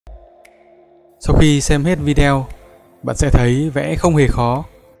Sau khi xem hết video, bạn sẽ thấy vẽ không hề khó.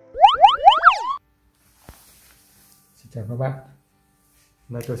 Xin chào các bạn. Hôm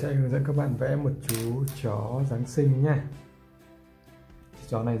nay tôi sẽ hướng dẫn các bạn vẽ một chú chó Giáng sinh nha. Chú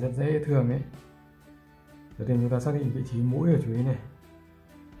chó này rất dễ thương đấy. Đầu tiên chúng ta xác định vị trí mũi của chú ấy này.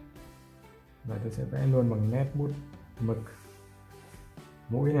 Và tôi sẽ vẽ luôn bằng nét bút mực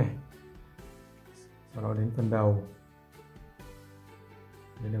mũi này. Sau đó đến phần đầu.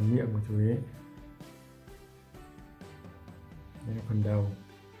 Đây là miệng của chú ấy. Đây là phần đầu.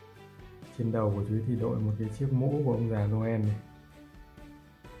 Trên đầu của chú ấy thì đội một cái chiếc mũ của ông già Noel này.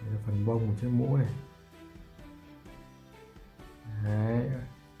 Đây là phần bông của chiếc mũ này. Đấy.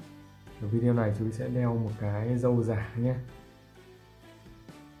 Ở video này chú ấy sẽ đeo một cái râu giả nhé.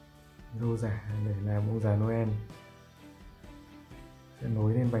 Râu giả để làm ông già Noel. Sẽ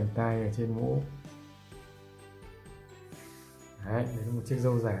nối lên vành tai ở trên mũ. Đấy, đây là một chiếc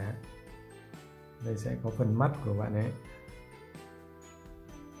râu giả. Đây sẽ có phần mắt của bạn ấy.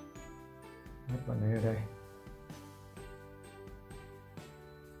 Mắt bạn ấy ở đây.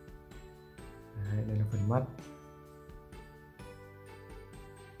 Đấy, đây là phần mắt.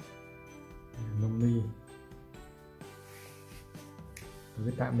 Đây là lông mi. Tôi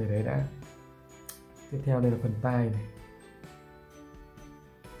viết tạm để đấy đã. Tiếp theo đây là phần tai này.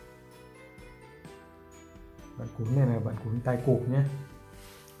 Bạn cúm này là bạn cúm tai cụp nhé.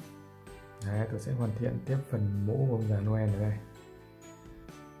 Đấy, tôi sẽ hoàn thiện tiếp phần mũ của ông già Noel ở đây.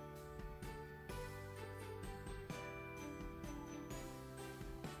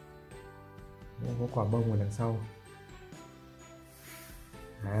 Mũ có quả bông ở đằng sau.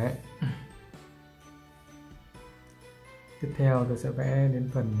 Đấy. Tiếp theo tôi sẽ vẽ đến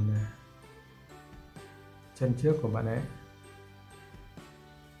phần chân trước của bạn ấy.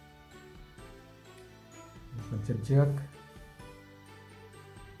 Phần chân trước,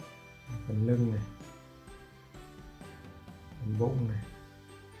 phần lưng này, phần bụng này,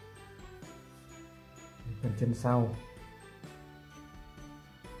 phần chân sau.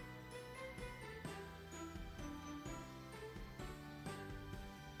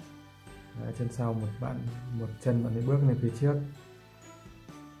 Đấy, chân sau một chân bạn ấy bước lên phía trước,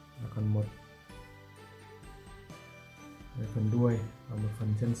 và còn một phần đuôi và một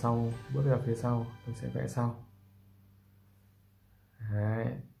phần chân sau bước ra phía sau. Tôi sẽ vẽ sau. Đấy.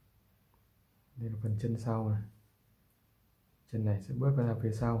 Đây là phần chân sau này. Chân này sẽ bước ra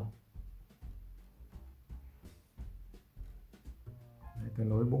phía sau. Đấy, tôi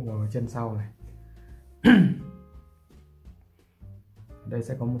nối bụng vào chân sau này. Đây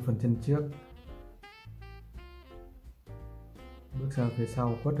sẽ có một phần chân trước bước ra phía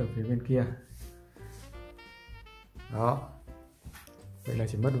sau, khuất ở phía bên kia. Đó. Vậy là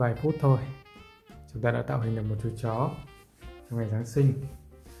chỉ mất vài phút thôi, chúng ta đã tạo hình được một chú chó trong ngày Giáng sinh.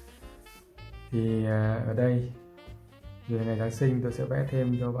 Thì ở đây về ngày Giáng sinh tôi sẽ vẽ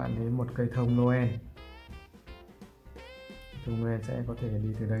thêm cho bạn đến một cây thông Noel. Thông Noel sẽ có thể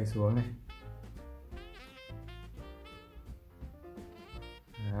đi từ đây xuống này.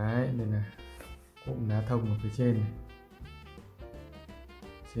 Đấy, đây là cụm lá thông ở phía trên này.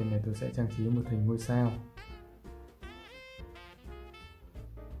 Trên này tôi sẽ trang trí một hình ngôi sao.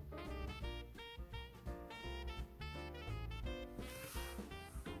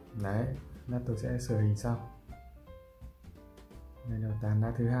 Đấy, lát tôi sẽ sửa hình sau. Đây là tán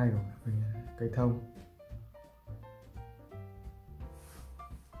lá thứ hai của cây thông.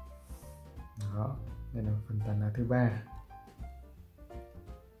 Đó, đây là phần tán lá thứ ba.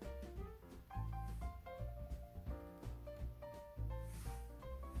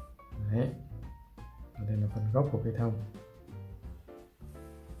 Đấy, và đây là phần gốc của cây thông.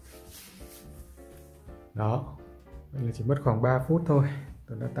 Đó, vậy là chỉ mất khoảng 3 phút thôi.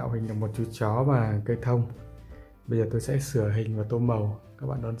 Tôi đã tạo hình được một chú chó và cây thông. Bây giờ tôi sẽ sửa hình và tô màu. Các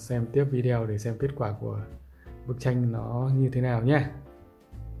bạn đón xem tiếp video để xem kết quả của bức tranh nó như thế nào nhé.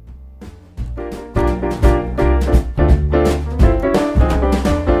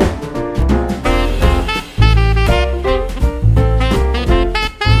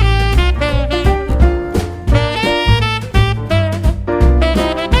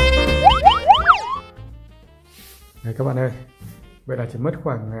 Đấy các bạn ơi, vậy là chỉ mất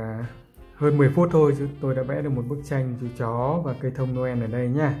khoảng hơn 10 phút thôi chứ tôi đã vẽ được một bức tranh chú chó và cây thông Noel ở đây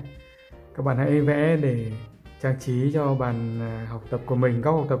nha. Các bạn hãy vẽ để trang trí cho bàn học tập của mình,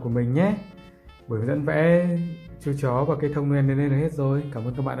 góc học tập của mình nhé. Buổi hướng dẫn vẽ chú chó và cây thông Noel đến đây là hết rồi. Cảm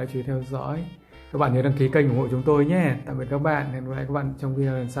ơn các bạn đã chú ý theo dõi. Các bạn nhớ đăng ký kênh ủng hộ chúng tôi nhé. Tạm biệt các bạn, hẹn gặp lại các bạn trong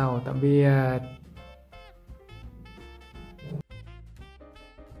video lần sau. Tạm biệt.